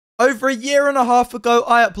Over a year and a half ago,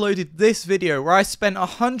 I uploaded this video where I spent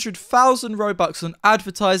 100,000 Robux on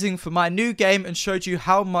advertising for my new game and showed you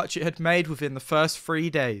how much it had made within the first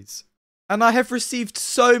 3 days. And I have received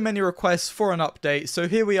so many requests for an update, so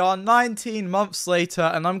here we are 19 months later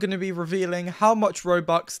and I'm going to be revealing how much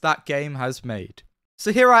Robux that game has made.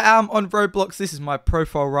 So here I am on Roblox. This is my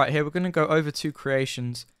profile right here. We're going to go over to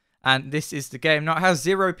creations and this is the game. Now it has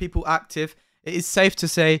 0 people active. It is safe to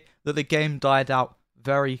say that the game died out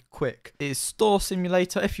very quick. It is Store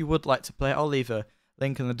Simulator. If you would like to play it, I'll leave a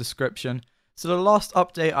link in the description. So the last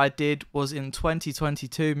update I did was in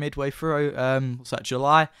 2022, midway through, was that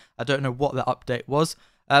July? I don't know what the update was,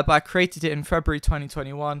 but I created it in February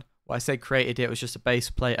 2021. Well, I say created it, it was just a base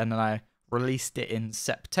plate, and then I released it in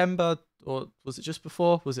September, or was it just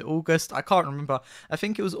before? Was it August? I can't remember. I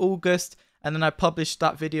think it was August, and then I published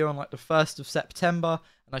that video on like the 1st of September,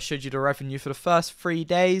 and I showed you the revenue for the first 3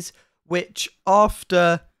 days, which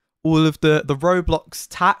after all of the Roblox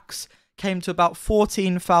tax came to about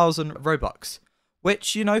 14,000 Robux,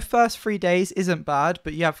 which, you know, first 3 days isn't bad,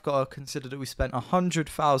 but you have got to consider that we spent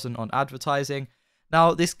 100,000 on advertising.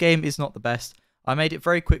 Now, this game is not the best. I made it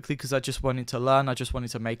very quickly because I just wanted to learn. I just wanted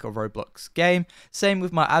to make a Roblox game. Same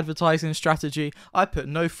with my advertising strategy. I put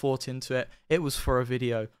no thought into it. It was for a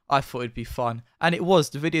video. I thought it'd be fun. And it was.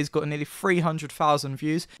 The video's got nearly 300,000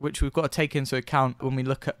 views, which we've got to take into account when we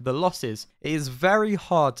look at the losses. It is very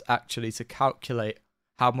hard, actually, to calculate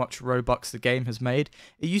how much Robux the game has made.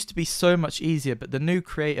 It used to be so much easier, but the new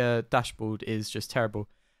creator dashboard is just terrible.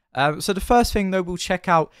 So the first thing, though, we'll check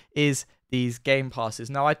out is these game passes.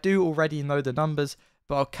 Now, I do already know the numbers,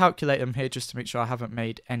 but I'll calculate them here just to make sure I haven't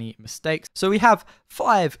made any mistakes. So we have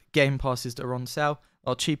 5 game passes that are on sale.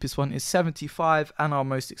 Our cheapest one is 75, and our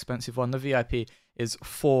most expensive one, the VIP, is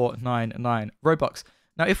 499 Robux.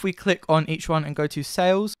 Now, if we click on each one and go to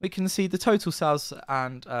sales, we can see the total sales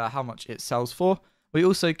and how much it sells for. We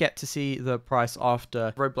also get to see the price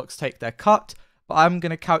after Roblox take their cut, but I'm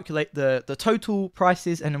going to calculate the total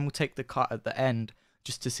prices and then we'll take the cut at the end,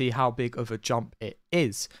 just to see how big of a jump it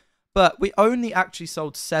is. But we only actually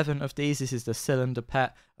sold 7 of these. This is the cylinder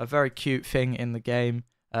pet, a very cute thing in the game.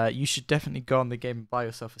 You should definitely go on the game and buy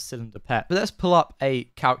yourself a cylinder pet. But let's pull up a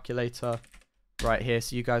calculator right here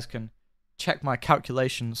so you guys can check my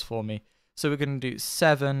calculations for me. So we're going to do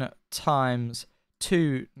 7 times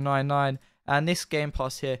 299, and this game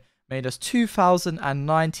pass here made us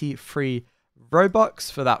 2,093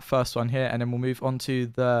 Robux for that first one here, and then we'll move on to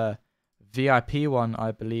the VIP one,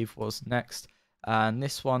 I believe, was next, and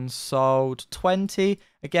this one sold 20.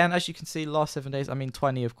 Again, as you can see, last 7 days, I mean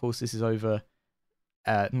 20, of course, this is over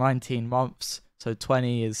 19 months, so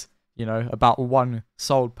 20 is, you know, about 1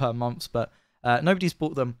 sold per month, but nobody's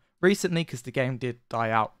bought them recently because the game did die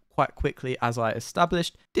out quite quickly, as I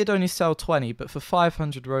established. Did only sell 20, but for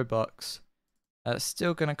 500 Robux,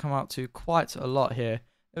 still going to come out to quite a lot here.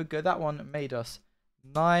 There we go, that one made us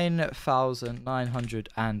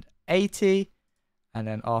 9,980, and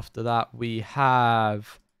then after that we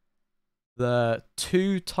have the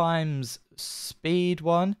 2 times speed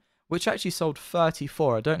one, which actually sold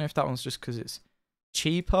 34. I don't know if that one's just because it's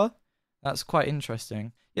cheaper. That's quite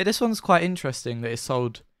interesting. Yeah, this one's quite interesting that it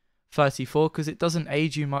sold 34 because it doesn't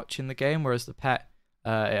aid you much in the game, whereas the pet,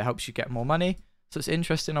 it helps you get more money. So it's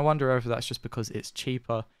interesting. I wonder if that's just because it's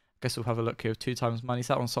cheaper. I guess we'll have a look here with 2 times money.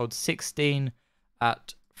 So that one sold 16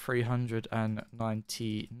 at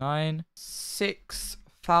 399,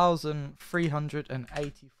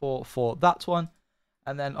 6,384 for that one.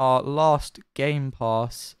 And then our last game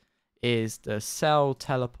pass is the Cell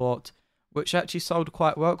Teleport, which actually sold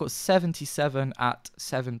quite well. It got 77 at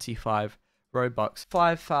 75 Robux,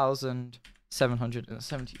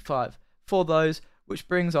 5,775 for those, which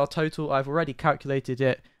brings our total. I've already calculated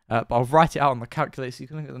it, but I'll write it out on the calculator so you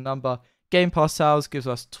can look at the number. Game Pass sales gives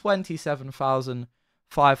us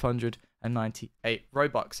 27,598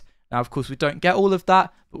 Robux. Now, of course, we don't get all of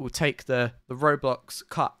that, but we'll take the Roblox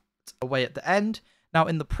cut away at the end. Now,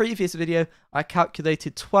 in the previous video, I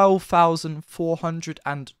calculated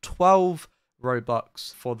 12,412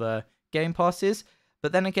 Robux for the Game Passes,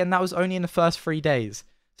 but then again, that was only in the first 3 days.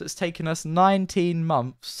 So it's taken us 19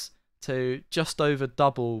 months to just over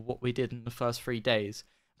double what we did in the first 3 days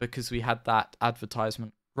because we had that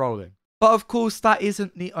advertisement rolling. But of course, that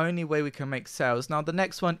isn't the only way we can make sales. Now, the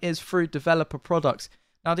next one is through developer products.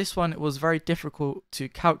 Now, this one, it was very difficult to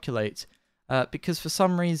calculate because for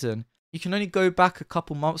some reason, you can only go back a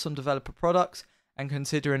couple months on developer products, and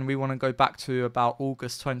considering we want to go back to about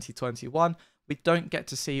August 2021, we don't get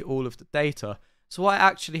to see all of the data. So what I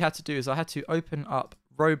actually had to do is I had to open up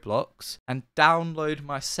Roblox and download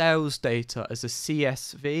my sales data as a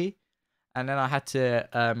CSV, and then I had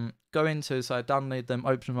to go into, so I downloaded them,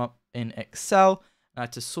 open them up in Excel, and I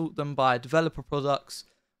had to sort them by developer products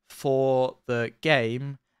for the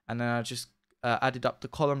game, and then I just added up the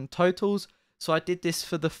column totals. So I did this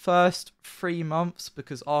for the first 3 months,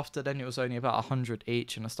 because after then it was only about 100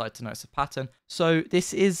 each, and I started to notice a pattern. So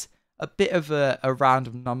this is a bit of a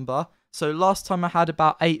random number. So last time I had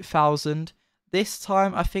about 8,000. This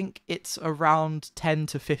time I think it's around 10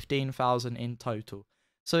 to 15,000 in total.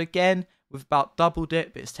 So again, we've about doubled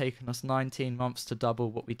it, but it's taken us 19 months to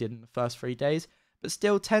double what we did in the first 3 days. But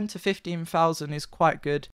still, 10 to 15,000 is quite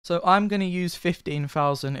good. So I'm going to use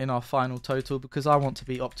 15,000 in our final total, because I want to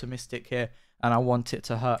be optimistic here, and I want it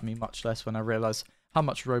to hurt me much less when I realise how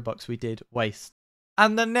much Robux we did waste.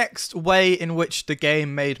 And the next way in which the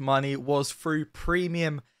game made money was through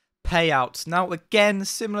premium payouts. Now again,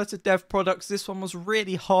 similar to dev products, this one was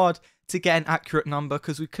really hard to get an accurate number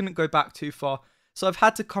because we couldn't go back too far. So I've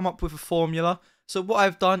had to come up with a formula. So what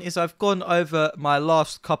I've done is I've gone over my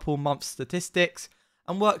last couple months statistics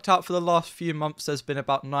and worked out for the last few months there's been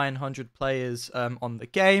about 900 players on the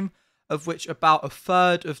game, of which about a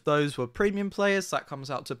third of those were premium players. That comes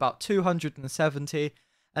out to about 270.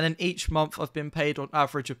 And then each month I've been paid on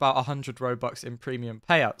average about 100 Robux in premium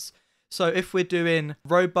payouts. So if we're doing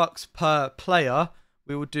Robux per player,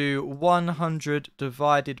 we will do 100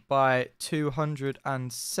 divided by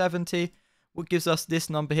 270, what gives us this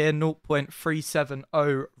number here,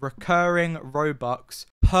 0.370 recurring Robux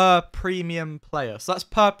per premium player. So that's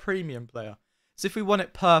per premium player. So if we want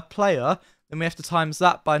it per player, then we have to times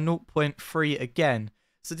that by 0.3 again.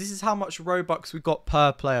 So this is how much Robux we got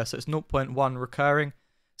per player. So it's 0.1 recurring.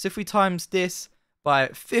 So if we times this by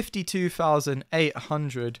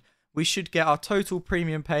 52,800, we should get our total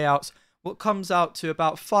premium payouts, what comes out to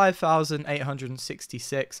about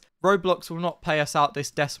 5,866. Roblox will not pay us out this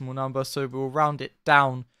decimal number, so we'll round it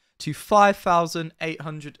down to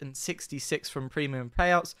 5,866 from premium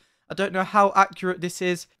payouts. I don't know how accurate this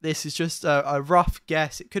is. This is just a rough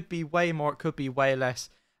guess. It could be way more, it could be way less.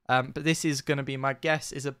 But this is going to be, my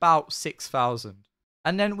guess is about 6,000.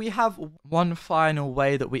 And then we have one final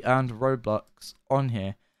way that we earned Robux on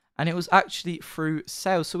here. And it was actually through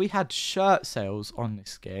sales. So we had shirt sales on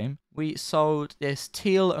this game. We sold this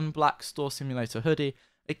teal and black store simulator hoodie.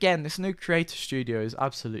 Again, this new creator studio is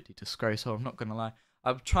absolutely disgraceful, I'm not going to lie.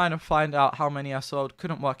 I'm trying to find out how many I sold,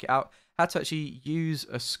 couldn't work it out. Had to actually use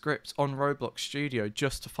a script on Roblox Studio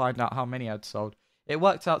just to find out how many I'd sold. It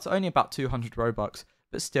worked out to only about 200 Robux.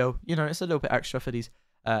 But still, you know, it's a little bit extra for these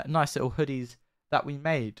nice little hoodies that we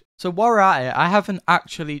made. So while we're at it, I haven't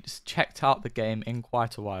actually checked out the game in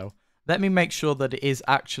quite a while. Let me make sure that it is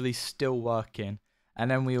actually still working,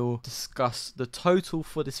 and then we'll discuss the total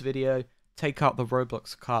for this video, take out the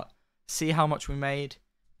Roblox cut, see how much we made,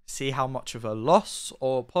 see how much of a loss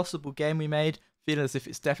or possible gain we made. Feel as if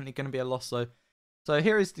it's definitely going to be a loss though. So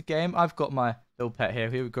here is the game. I've got my little pet here.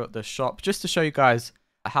 Here we've got the shop, just to show you guys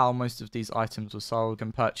how most of these items were sold.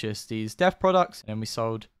 And purchase these dev products, and we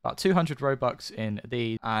sold about 200 Robux in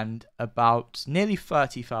these and about nearly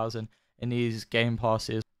 30,000 in these game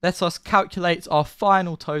passes. Let us calculate our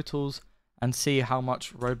final totals and see how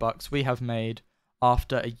much Robux we have made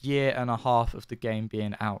after a year and a half of the game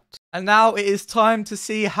being out. And now it is time to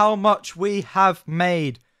see how much we have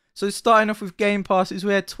made. So starting off with game passes,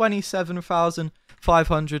 we had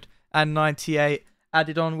 27,598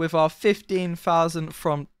 added on with our 15,000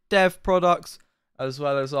 from dev products, as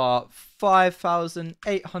well as our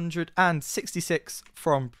 5,866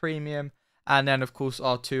 from premium, and then of course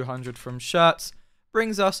our 200 from shirts,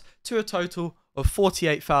 brings us to a total of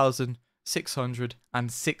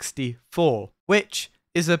 48,664, which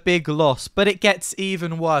is a big loss. But it gets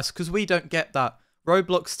even worse because we don't get that.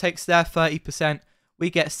 Roblox takes their 30%, we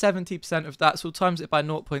get 70% of that, so we'll times it by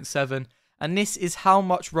 0.7. And this is how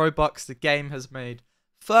much Robux the game has made.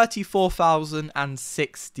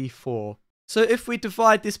 34,064. So if we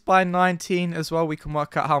divide this by 19 as well, we can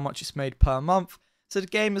work out how much it's made per month. So the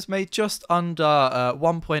game has made just under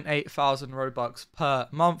 1.8 thousand Robux per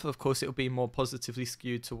month. Of course, it will be more positively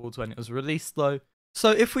skewed towards when it was released though. So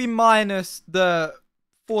if we minus the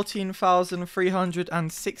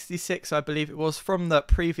 14,366, I believe it was, from the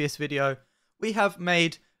previous video, we have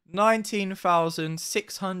made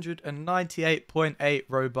 19,698.8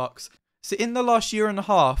 Robux. So in the last year and a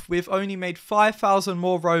half, we've only made 5,000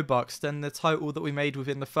 more Robux than the total that we made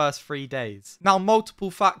within the first 3 days. Now,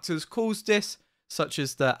 multiple factors caused this, such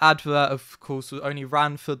as the advert, of course, only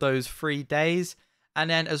ran for those 3 days. And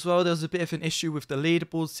then as well, there was a bit of an issue with the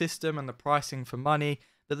leaderboard system and the pricing for money.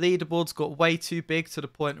 The leaderboards got way too big to the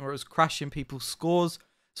point where it was crashing people's scores.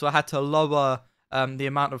 So I had to lower the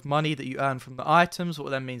amount of money that you earn from the items,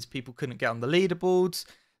 what then means people couldn't get on the leaderboards,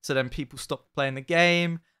 so then people stopped playing the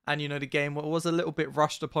game, and the game was a little bit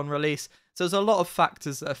rushed upon release. So there's a lot of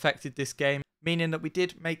factors that affected this game, meaning that we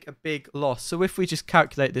did make a big loss. So if we just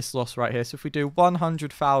calculate this loss right here, so if we do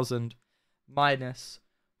 100,000 minus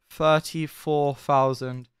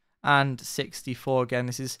 34,064, again,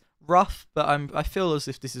 this is rough, but I feel as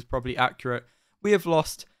if this is probably accurate. We have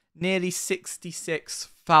lost nearly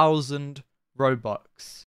 66,000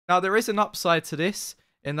 Robux. Now, there is an upside to this,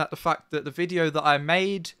 in that the fact that the video that I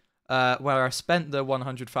made where I spent the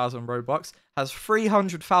 100,000 Robux has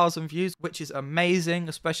 300,000 views, which is amazing,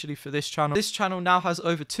 especially for this channel. This channel now has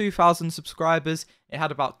over 2,000 subscribers. It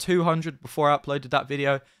had about 200 before I uploaded that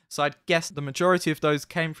video. So I'd guess the majority of those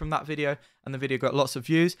came from that video, and the video got lots of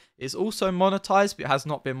views. It's also monetized, but it has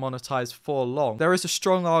not been monetized for long. There is a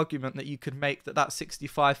strong argument that you could make that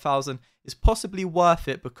 65,000 is possibly worth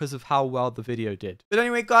it because of how well the video did. But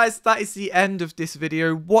anyway, guys, that is the end of this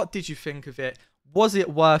video. What did you think of it? Was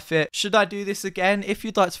it worth it? Should I do this again? If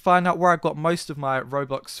you'd like to find out where I got most of my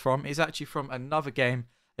Robux from, it's actually from another game.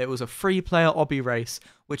 It was a free-player obby race,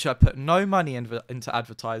 which I put no money into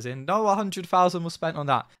advertising. No 100,000 was spent on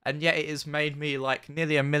that. And yet it has made me like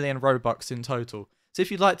nearly 1 million Robux in total. So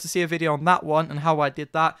if you'd like to see a video on that one and how I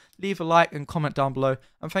did that, leave a like and comment down below.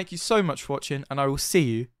 And thank you so much for watching, and I will see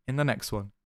you in the next one.